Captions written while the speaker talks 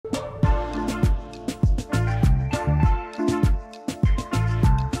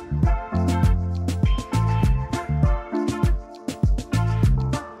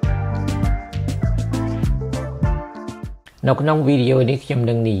នៅក្នុងវីដេអូនេះខ្ញុំ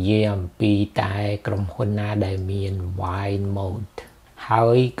នឹងនិយាយអំពីតែក្រុមហ៊ុនណាដែលមាន wide moat ហើ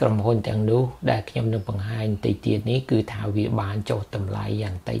យក្រុមហ៊ុនទាំងនោះដែលខ្ញុំនឹងបង្ហាញតិចទៀតនេះគឺថាវាបានចុះតម្លៃ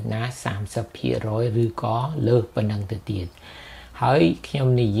យ៉ាងតិចណា 30% ឬក៏លើសប៉ុណ្ណឹងទៅទៀតហើយខ្ញុំ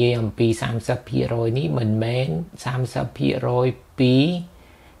និយាយអំពី 30% នេះមិនមែន 30% ពី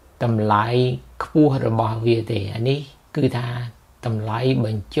តម្លៃខ្ពស់របស់វាទេអានេះគឺថាតម្លៃប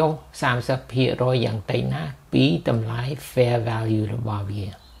ញ្ចុះ 30% យ៉ាងតិចណាពីតម្លៃ fair value របស់វា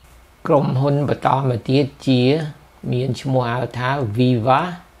ក្រុមហ៊ុនបន្តមកទៀតជាមានឈ្មោះហៅថា Viva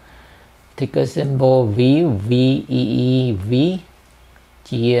ticker symbol VEEV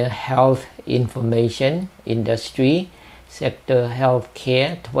ជា health information industry sector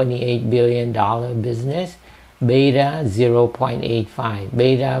healthcare $28 billion business beta 0.85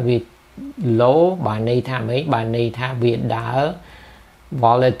 beta វា low បានន័យថាម៉េចបានន័យថាវាដើរ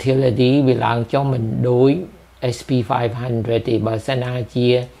volatility វាឡើងចុះមិនដូច SP 500 ទេបើសិនណាជា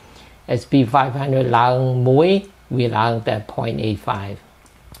SP 500 ឡើង1វាឡើងតែ 0.85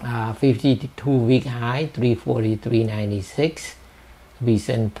 52 week high 343.96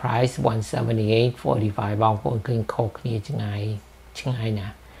 recent price 178.45 បងប្អូនឃើញខុសគ្នាឆ្ងាយណា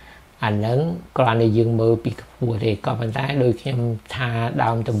ស់អាហ្នឹងគ្រាន់តែយើងមើលពីខ្ពស់ទេក៏ប៉ុន្តែដូចខ្ញុំថា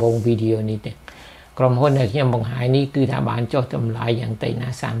ដើមដំបូងវីដេអូនេះទេក្រុមហ៊ុនដែលខ្ញុំបង្ហាញនេះគឺថាបានចុះតម្លៃយ៉ាងតិចណា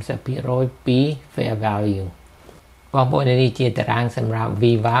 30% ពី fair value បងប្អូននេះជាតារាងសម្រាប់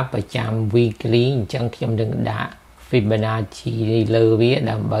Viva ប្រចាំ weekly អញ្ចឹងខ្ញុំនឹងដាក់ Fibonacci លើវា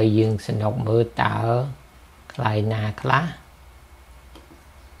ដើម្បីយើងសនុកមើលតើកន្លែងណាខ្លះ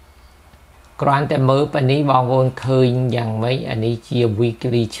គ្រាន់តែមើលប៉ុណ្នេះបងប្អូនឃើញយ៉ាងម៉េចអានេះជា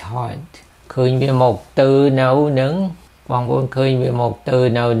weekly chart ឃើញវាមកទៅនៅនឹងបងប្អូនឃើញវាមកទៅ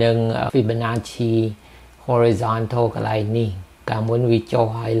នៅនឹង Fibonacci horizontal កន្លែងនេះកាលមុនវាចុះ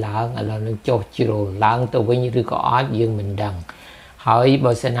ហើយឡើងឥឡូវនឹងចុះជ្រុលឡើងទៅវិញឬក៏អត់យើងមិនដឹងហើយ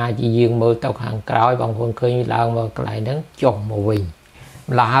បើសិនណាជាយើងមើលទៅខាងក្រោយបងប្អូនឃើញឡើងមកកន្លែងហ្នឹងចុះមកវិញ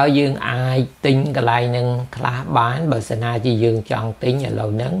ម្ល៉េះហើយយើងអាចទិញកន្លែងហ្នឹងខ្លះបានបើសិនណាជាយើងចង់ទិញឥឡូ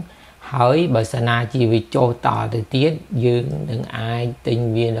វហ្នឹងហើយបើសិនណាជាវាចុះតទៅទៀតយើងនឹងអាចទិញ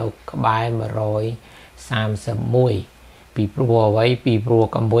វានៅក្បែរ131ពីព្រោះអ្វីពីព្រោះ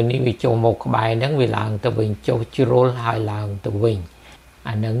កម្ពុជានេះវាចុះមកក្បែរហ្នឹងវាឡើងទៅវិញចុះជ្រុលហើយឡើងទៅវិញ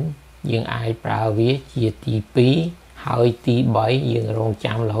អាហ្នឹងយើងអាចប្រើវាជាទី2ហើយទី3យើងរង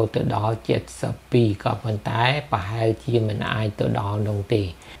ចាំរហូតទៅដល់72ក៏ប៉ុន្តែប្រហែលជាមិនអាចទៅដល់នោះទេ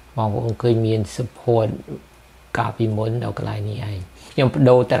បងប្អូនឃើញមាន support កាលពីមុននៅកន្លែងនេះឯងខ្ញុំប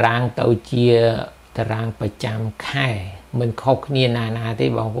ដូរតារាងទៅជាតារាងប្រចាំខែមិនខុសគ្នាណាទេ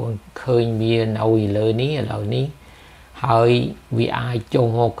បងប្អូនឃើញវានៅលើនេះឥឡូវនេះហើយវាអាចចុះ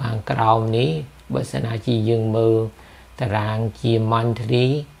មកខាងក្រោមនេះបើសិនណាជាយើងមើលតារាងជា monthly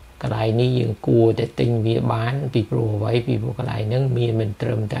កន្លែងនេះយើងគួរតែទិញវាបានពីព្រោះអ្វីពីព្រោះកន្លែងហ្នឹងមានមិនត្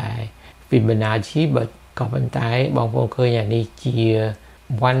រឹមតែ Fibonacci ក៏ប៉ុន្តែបងប្អូនឃើញអានេះជា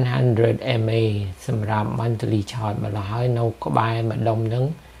100 MA សម្រាប់ monthly chart ម្ល៉េះហើយនៅក្បែរម្ដុំហ្នឹង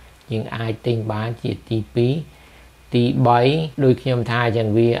យើងអាចទិញបានជាទី2ទី3ដូចខ្ញុំថាចឹង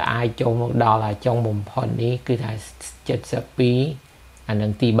វាអាចចុះមកដល់អាចុងបំផុតនេះគឺថា72អានឹ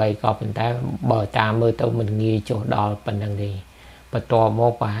ងទី3ក៏ប៉ុន្តែបើតាមមើលទៅមិនងាយចុះដល់ប៉ុណ្្នឹងទេបន្ទាប់ម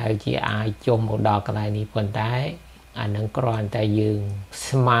កប្រហែលជាអាចចុះមកដល់កន្លែងនេះប៉ុន្តែអានឹងគ្រាន់តែយើង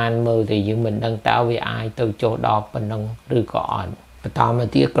ស្មានមើលតែយើងមិនដឹងតើវាអាចទៅចុះដល់ប៉ុណ្្នឹងឬក៏អត់បន្តមក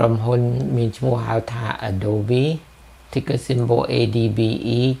ទៀតក្រុមហ៊ុនមានឈ្មោះហៅថា Adobe ticker symbol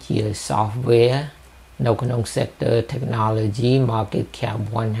ADBE ជា software នៅក្នុង sector technology market cap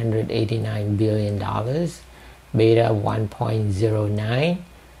 $189 billion beta 1.09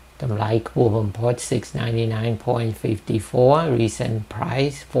 តម្លៃខ្ពស់បំផុត $699.54 recent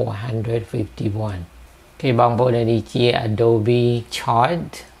price 451គេបងប្អូននេះជា Adobe chart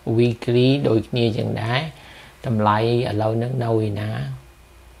weekly ដូចគ្នាចឹងដែរតម្លៃឥឡូវហ្នឹងនៅឯណា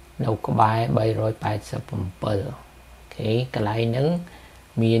នៅក្បែរ387អូខេកន្លែងហ្នឹង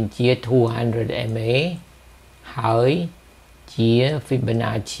មានជា200 MA ហើយជា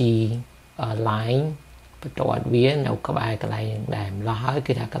Fibonacci line បន្ទាត់វានៅក្បែរកន្លែងហ្នឹងដែរម្ល៉េះហើយ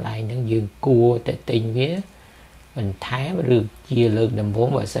គឺថាកន្លែងហ្នឹងយើងគួរតែទិញវាបន្ថែមឬជាលើកដំបូង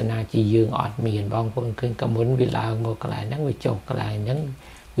បើសិនណាជាយើងអត់មានបងប្អូនឃើញកមុនវាឡើងមកកន្លែងហ្នឹងវាចុះកន្លែងហ្នឹង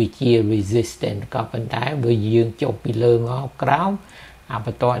វាជា resistant ក៏ប៉ុន្តែបើយើងចុះពីលើមកក្រោមអាប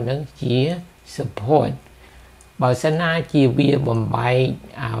ន្ទាត់ហ្នឹងជា support បើសិនណាជាវាបំបែក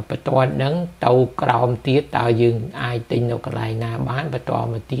អាបន្ទាត់ហ្នឹងទៅក្រោមទៀតតើយើងអាចទិញនៅកន្លែងណាបានបន្ត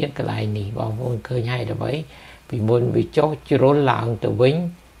មកទៀតកន្លែងនេះបងប្អូនឃើញហើយដើម្បីពីមុនវាចុះជ្រុលឡើងទៅវិញ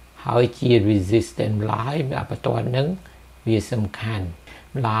ហើយជា resistant ឡើយអាបន្ទាត់ហ្នឹងវាសំខាន់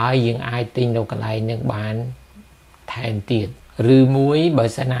ឡើយយើងអាចទិញនៅកន្លែងហ្នឹងបាន ថែមទៀតឬមួយបើ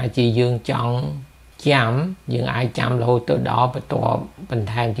សិនណាជាយើងចង់ចាំយើងអាចចាំរហូតទៅដល់បន្ទាប់បន្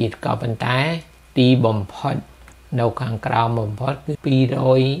ថែមទៀតក៏ប៉ុន្តែទីបំផុតនៅខាងក្រោមបំផុតគឺ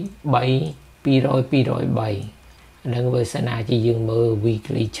203ហ្នឹងបើសិនណាជាយើងមើល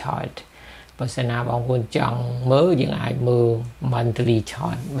weekly chart បើសិនណាបងប្អូនចង់មើលយើងអាចមើល monthly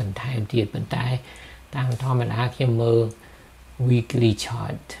chart បន្ថែមទៀតប៉ុន្តែតាមធម្មតាខ្ញុំមើល weekly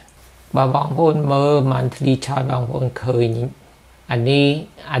chart បើបងប្អូនមើល monthly chart បងប្អូនឃើញអានេះ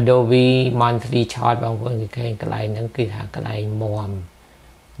Adobe monthly chart បងប្អូនគេឃើញកន្លែងហ្នឹងគឺថាកន្លែងមាំ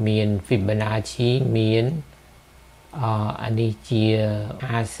មាន Fibonacci មានអានេះជា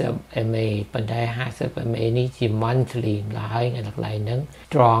50 MA ប៉ុន្តែ50 MA នេះជា monthly ឡើយនៅកន្លែងហ្នឹង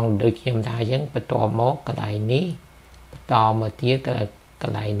strong ដូចខ្ញុំថាអញ្ចឹងបន្ទាប់មកកន្លែងនេះបន្តមកទៀតក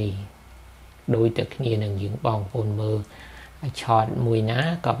ន្លែងនេះដូចតែគ្នានឹងយើងបងប្អូនមើល chart មួយណា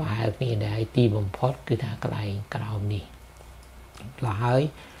ក៏ប្រហែលគ្នាដែរទីបំផុតគឺថាកន្លែងក្រោមនេះហើយ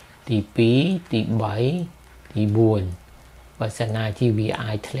ទី2ទី3ទី4បើសិនណាជាវា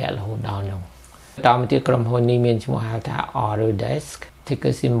អាចធ្លាក់រហូតដល់នោះតមកទៀតក្រុមហ៊ុននេះមានឈ្មោះហៅថា Autodesk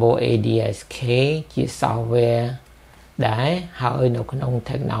ticker symbol ADSK ជា software ដែរហើយនៅក្នុង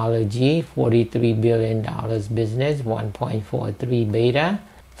technology $43 billion business 1.43 beta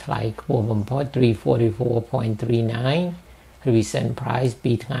ថ្លៃខ្ពស់បំផុត 344.39 recent price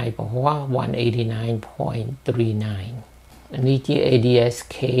ពីថ្ងៃពហុ 189.39 នេះជា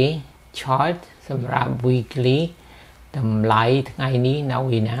ADSK chart សម្រាប់ weekly តម្លៃថ្ងៃនេះនៅ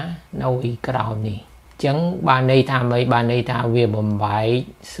ឯណានៅឯក្រោមនេះអញ្ចឹងបានន័យថាម៉េចបានន័យថាវាបំបែក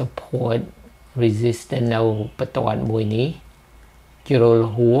support resistance នៅបន្ទាត់មួយនេះជ្រុល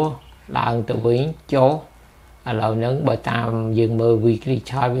ហួរឡើងទៅវិញចុះឥឡូវហ្នឹងបើតាមយើងមើល weekly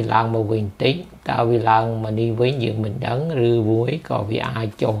chart វាឡើងមកវិញតិចតើវាឡើងមកនេះវិញយើងមិនដឹងឬមួយក៏វាអាច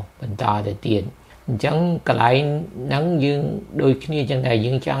ចុះបន្តទៅទៀតអញ្ចឹងកន្លែងហ្នឹងយើងដូចគ្នាអញ្ចឹងតែ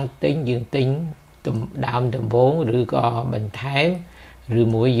យើងចង់ទិញយើងទិញដើមដំបូងឬក៏បន្ថែមឬ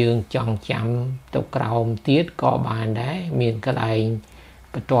មួយយើងចង់ចាំទៅក្រោមទៀតក៏បានដែរមានកន្លែង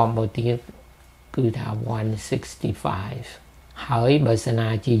បន្ទាប់មកទៀតគឺថា165ហើយបើសិនណា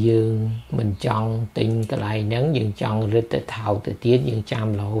ជាយើងមិនចង់ទិញកន្លែងហ្នឹងយើងចង់រឹតទៅថោកទៅទៀតយើងចាំ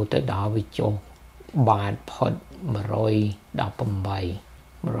រហូតទៅដល់វាចុះបាទផុត118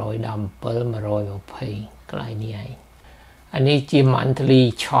 117 120កន្លែងនេះឯងអានេះជា monthly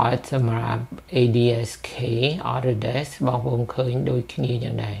chart សម្រាប់ ADSK Autodesk បងប្អូនឃើញដូចគ្នា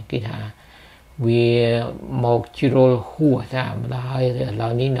យ៉ាងដែរគឺថាវាមកជ្រុលហួសថាម្ល៉េះឥឡូ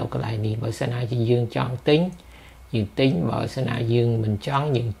វនេះនៅកន្លែងនេះបើសិនណាជាយើងចង់ទិញយើងទិញបើសិនណាយើងមិនចង់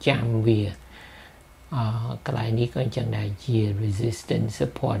យើងចាំវាកន្លែងនេះក៏អញ្ចឹងដែរជា resistance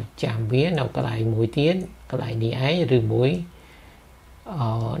support ចាំវានៅកន្លែងមួយទៀតកន្លែងនេះឯងឬមួយ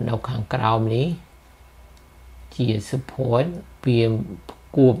នៅខាងក្រោមនេះជា support វា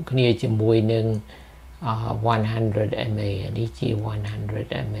គួបគ្នាជាមួយនឹង100 MA នេះជា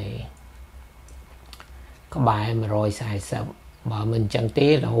100 MA ក្បែរ140បើមិនចឹងទេ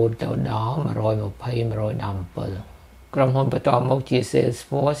រហូតទៅដល់120 117ក្រុមហ៊ុនបន្តមកជា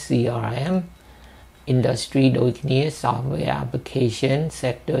Salesforce CRM industry ដូចគ្នា software application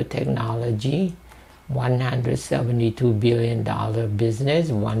sector technology $172 billion business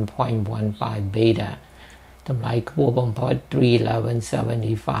 1.15 beta តម្លៃខ្ពស់បំផុត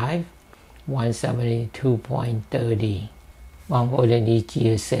 311.75 172.30 បងប្អូននេះជា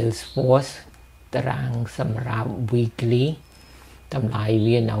Salesforce តារាងសម្រាប់ weekly តម្លៃ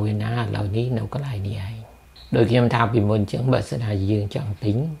វានៅឯណាឥឡូវនេះនៅកន្លែងនេះឯងដូចខ្ញុំថាពីមុនចឹងបើសិនណាយើងចង់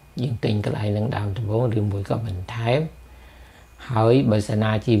ទិញយើងទិញកន្លែងនឹងដើមដំបូងឬមួយក៏បន្ថែមហើយបើសិន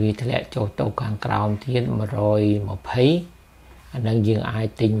ណាជាវាធ្លាក់ចុះទៅខាងក្រោមទៀត120អានឹងយើងអាច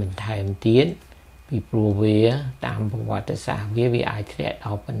ទិញបន្ថែមទៀតពីព្រោះវាតាមប្រវត្តិសាស្ត្រវាអាចធ្លាក់ដ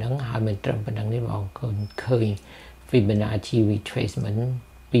ល់ប៉ុណ្ណឹងហើយមិនត្រឹមប៉ុណ្ណឹងទេបងឃើញ Fibonacci retracement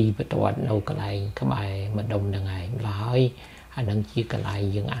ពីបន្ទាត់នៅកន្លែងក្បែរម្ដុំហ្នឹងឯងហើយអានឹងជាកន្លែង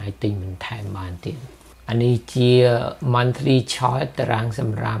យើងអាចទិញបន្ថែមបានទៀតអានេះជា monthly chart តារាងស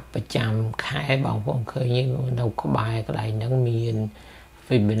ម្រាប់ប្រចាំខែបងប្អូនឃើញនៅក្បែរកន្លែងហ្នឹងមាន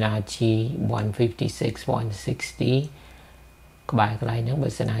Fibonacci 156 160ក្បែរកន្លែងហ្នឹងបើ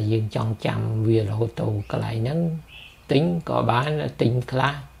សិនណាយើងចង់ចាំវារហូតទៅកន្លែងហ្នឹងទិញក៏បានទិញខ្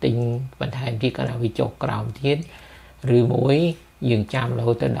លះទិញបន្ថែមទៀតក៏វាចុះក្រោមទៀតឬមួយយើងចាំរ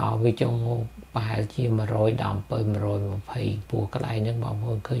ហូតទៅដល់វាចុះប្រហែលជា117 120ព្រោះកន្លែងហ្នឹងបងប្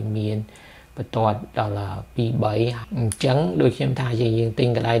អូនឃើញមានបន្ទាត់ដល់2 3អញ្ចឹងដូចខ្ញុំថាយើងទិញ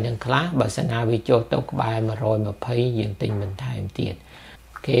កន្លែងហ្នឹងខ្លះបើសិនណាវាចុះទៅក្បែរ120យើងទិញបន្ថែមទៀត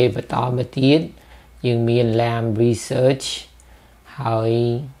គេបន្តមកទៀតយើងមាន Lam Research ហើយ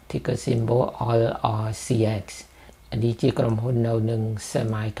ticker symbol LRCX อันนี้ជាក្រុមហ៊ុននៅនឹង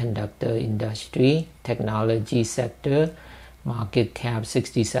semiconductor industry technology sector market cap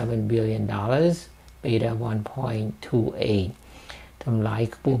 $67 billion beta 1.28 តម្លៃ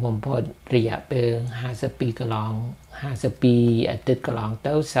ខ្ពស់បំផុតរយៈពេល52កន្លង52អាទិត្យកន្លង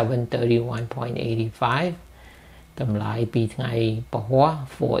ទៅ731.85 តម្លៃពីថ្ងៃពហុ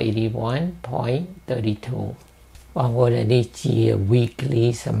481.32 បងប្អូននេះជា weekly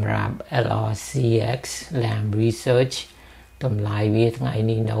សម្រាប់ LRCX Lam Research តម្លៃវាថ្ងៃ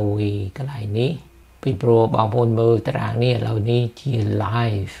នេះនៅកន្លែងនេះពីព្រោះបងប្អូនមើលតារាងនេះឥឡូវនេះជា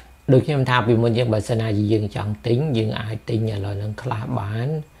live ដូចខ្ញុំថាពីមុនយើងបើសិនណាយើងចង់ទិញយើងអាចទិញឥឡូវនឹងខ្លះបាន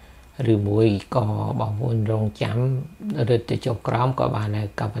ឬមួយក៏បងប្អូនរងចាំរត់ទៅចុះក្រោមក៏បានដែរ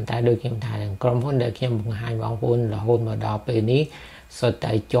ក៏ប៉ុន្តែដូចខ្ញុំថាក្រុមហ៊ុនដែលខ្ញុំបង្ហាញបងប្អូនរហូតមកដល់ពេលនេះសុទ្ធ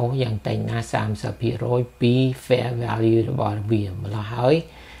តែចុះយ៉ាងតិចណា 30% ពី fair value របស់វាម្ល៉េះហើយ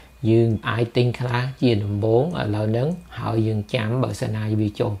យើងអាចទិញខ្លះជាដំបូងឥឡូវហ្នឹងហើយយើងចាំបើសិនណាវា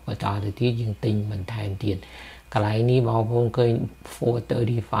ចុះបន្តទៅទៀតយើងទិញបន្ថែមទៀតកន្លែងនេះបងប្អូនឃើញ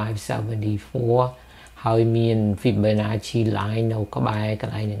 435.74 ហើយមាន Fibonacci line នៅក្បែរក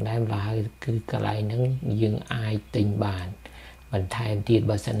ន្លែងហ្នឹងដែរម្ល៉េះហើយគឺកន្លែងហ្នឹងយើងអាចទិញបានបន្ថែមទៀត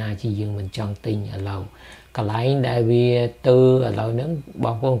បើសិនណាជាយើងមិនចង់ទិញឥឡូវកន្លែងដែលវាទៅឥឡូវហ្នឹងប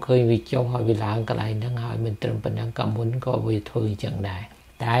ងប្អូនឃើញវាចុះហើយវាឡើងកន្លែងហ្នឹងហើយមិនត្រឹមប៉ុណ្ណឹងក៏មុនក៏វាធ្វើអញ្ចឹងដែរ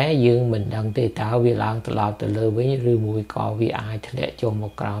តែយើងមិនដឹងទេតើវាឡើងត្រឡប់ទៅលើវិញឬមួយក៏វាអាចធ្លាក់ចុះម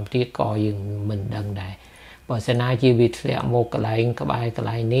កក្រោមទៀតក៏យើងមិនដឹងដែរបើសិនណាជាវាធ្លាក់មកកន្លែងក្បែរកន្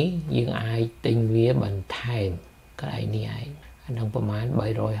លែងនេះយើងអាចទិញវាបន្ថែមកន្លែងនេះឯងអានឹងប្រហែល368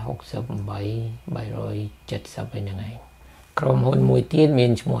 370ហ្នឹងឯងក្រុមហ៊ុនមួយទៀតមា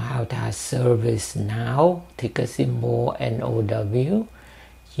នឈ្មោះហៅថា Service Now ticker symbol NOW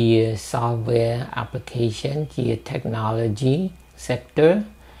ជា software application ជា technology sector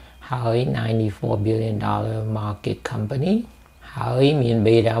ហើយ $94 billion market company ហើយមាន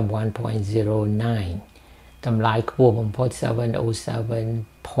beta 1.09 តម្លៃខ្ពស់បំផុត 707.60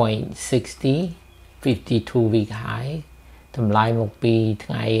 52 week high តម្លៃមកពី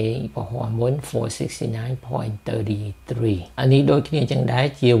ថ្ងៃពហុមុន 469.33 អានេះដូចគ្នាចឹងដែរ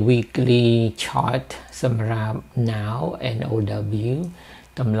ជា weekly chart សម្រាប់ Now NOW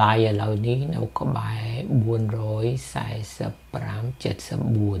តម្លៃឥឡូវនេះនៅក្បែរ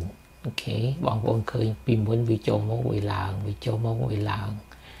 445.74 អូខេបងប្អូនឃើញពីមុនវាចូលមកវាឡើងវាចូលមកវាឡើង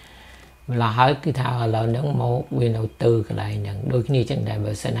ម្ល៉េះហើយគឺថាឥឡូវហ្នឹងមកវានៅទៅកន្លែងហ្នឹងដូចគ្នាចឹងដែរ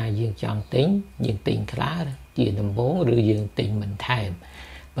បើសិនណាយើងចង់ទិញយើងទិញខ្លះជាដំបូងឬយើងទិញបន្ថែម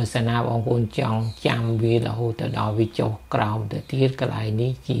បើសិនណាបងប្អូនចង់ចាំវារហូតទៅដល់វាចុះក្រោមទៅទៀតកន្លែង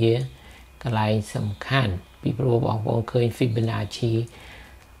នេះជាកន្លែងសំខាន់ពីព្រោះបងប្អូនឃើញ Fibonacci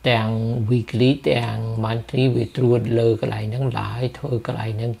ទាំង weekly ទាំង monthly វាត្រួតលើកន្លែងហ្នឹងឡើយធ្វើកន្លែ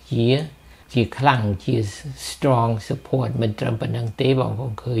ងហ្នឹងជាខ្លាំងជា strong support មិនត្រឹមប៉ុណ្្នឹងទេបងប្អូ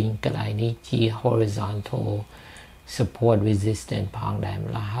នឃើញកន្លែងនេះជា horizontal support resistance ផងដែរ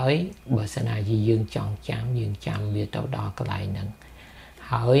ម្ល៉េះហើយបើសិនណាយើងចង់ចាំយើងចាំវាទៅដល់កន្លែងហ្នឹង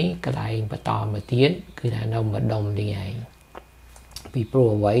ហើយកន្លែងបន្តមកទៀតគឺថានៅម្ដុំនេះឯងពីព្រោះ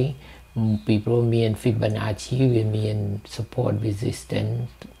អ្វីពីព្រោះមាន Fibonacci វាមាន support resistance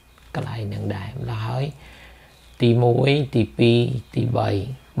កន្លែងហ្នឹងដែរម្ល៉េះហើយទី1ទី2ទី3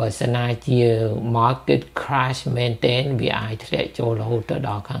បើសិនណាជា market crash មែនទែនវាអាចធ្លាក់ចូលរហូតទៅដ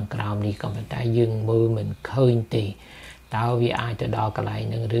ល់ខាងក្រោមនេះក៏ប៉ុន្តែយើងមើលមិនឃើញទេតើវាអាចទៅដល់កន្លែង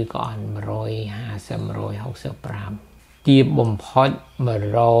ហ្នឹងឬក៏អត់150 165ទាបបំផុត 147.63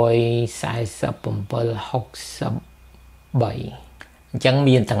 អញ្ចឹង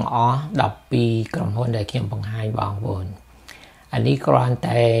មានទាំងអស់12ក្រុមហ៊ុនដែលខ្ញុំបង្ហាញបងប្អូនអានេះគ្រាន់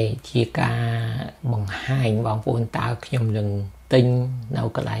តែជាការបង្ហាញបងប្អូនតើខ្ញុំនឹងទិញនៅ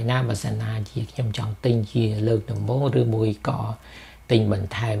កន្លែងណាបើសិនណាជាខ្ញុំចង់ទិញជាលើកដំបូងឬមួយក៏ទិញបន្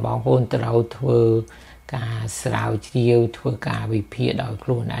ថែមបងប្អូនត្រូវធ្វើការស្រាវជ្រាវធ្វើការវិភាគដោយខ្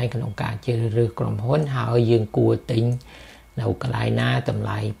លួនឯងក្នុងការជ្រើសរើសក្រុមហ៊ុនហើយយើងគួរទិញនៅកន្លែងណាតម្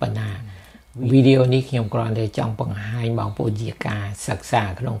លៃប៉ុណ្ណាវីដេអូនេះខ្ញុំគ្រាន់តែចង់បង្ហាញបងប្អូនជាការសិក្សា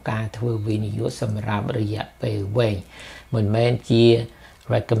ក្នុងការធ្វើវិនិយោគសម្រាប់រយៈពេលវែងមិនមែនជា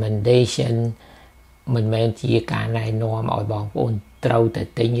recommendation មិនមែនជាការណែនាំឲ្យបងប្អូនត្រូវតែ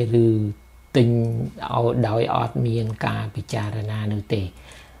ទិញឬទិញឲ្យដោយអត់មានការពិចារណានោះទេ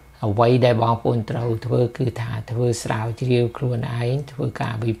អ្វីដែលបងប្អូនត្រូវធ្វើគឺថាធ្វើស្រាវជ្រាវខ្លួនឯងធ្វើកា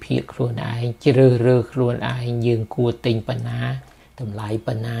រវិភាគខ្លួនឯងជ្រើសរើសខ្លួនឯងយើងគួរទិញប៉ុណ្ណាតម្លៃ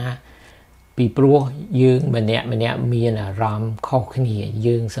ប៉ុណ្ណា ពីព្រោះយើងម្នាក់មានអារម្មណ៍ខុសគ្នា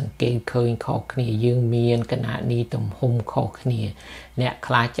យើងសង្កេតឃើញខុសគ្នាយើងមានគណនីទំហំខុសគ្នាអ្នក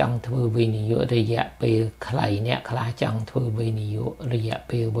ខ្លះចង់ធ្វើវិនិយោគរយៈពេលខ្លីអ្នកខ្លះចង់ធ្វើវិនិយោគរយៈ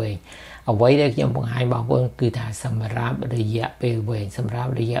ពេលវែងអ្វីដែលខ្ញុំបង្ហាញបងប្អូនគឺថាសម្រាប់រយៈពេលវែងសម្រា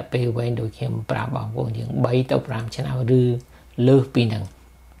ប់រយៈពេលវែងដូចខ្ញុំប្រាប់បងប្អូនយើង3ទៅ5ឆ្នាំឬលើសពីហ្នឹង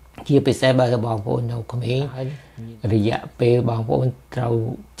ជាពិសេសបើបងប្អូននៅក្មេងរយៈពេលបងប្អូនត្រូវ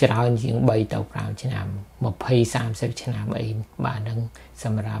ច្រើនជាង3ទៅ5ឆ្នាំ20-30ឆ្នាំអីបាទហ្នឹងស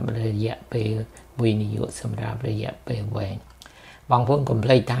ម្រាប់រយៈពេលវិនិយោគសម្រាប់រយៈពេលវែងបងប្អូនកុំភ្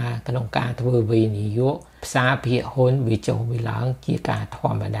លេចថាក្នុងការធ្វើវិនិយោគផ្សារភាគហ៊ុនវាចុះវាឡើងជាការធ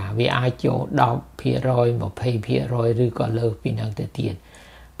ម្មតាវាអាចចូល 10% 20% ឬក៏លើសពីហ្នឹងទៅទៀត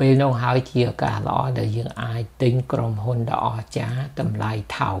ពេលនោះហើយជាការល្អដែលយើងអាចទិញក្រុមហ៊ុនដ៏អស្ចារ្យតម្លៃ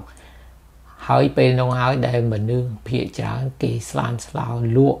ថោកហើយពេលនោះហើយដែលមនុស្សភាគច្រើនគេស្លាន់ស្លោ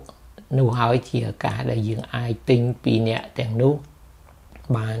លក់នោះហើយជាការដែលយើងអាចទិញពីអ្នកទាំងនោះ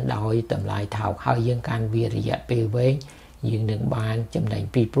បានដោយតម្លៃថោកហើយយើងកាន់វារយៈពេលវែងយើងនឹងបានចំណេញ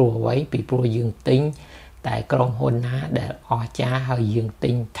ពីព្រោះអ្វីពីព្រោះយើងទិញតែក្រុមហ៊ុនណាដែលអស្ចារ្យហើយយើង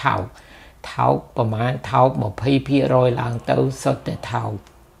ទិញថោកប្រមាណថោក 20% ឡើងទៅសុទ្ធតែថោក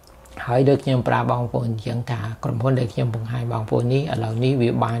ហើយដូចខ្ញុំប្រាប់បងប្អូនអញ្ចឹងថាក្រុមហ៊ុនដែលខ្ញុំបង្ហាញបងប្អូននេះឥឡូវនេះវា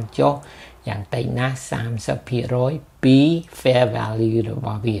បានចុះយ៉ាងតិចណាស់ 30% ពី fair value រប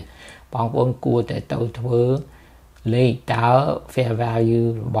ស់វាបងប្អូនគួរតែទៅធ្វើលេខតើ fair value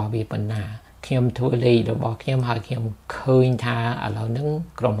របស់វាប៉ុណ្ណាខ្ញុំធ្វើលេខរបស់ខ្ញុំហើយខ្ញុំឃើញថាឥឡូវហ្នឹង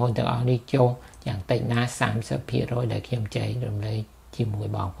ក្រុមហ៊ុនទាំងអស់នេះចុះយ៉ាងតិចណាស់ 30% ដែលខ្ញុំចែករំលែកជាមួយ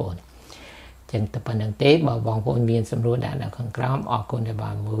បងប្អូនចឹងតែប៉ុណ្្នឹងទេបើបងប្អូនមានសំណួរដាក់នៅខាងក្រោមអរគុណដែល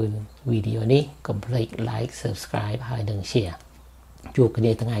បានមើលវីដេអូនេះកុំភ្លេច like subscribe ហើយនិង share ជួបគ្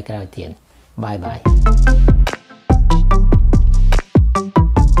នាថ្ងៃក្រោយទៀតបាយបាយ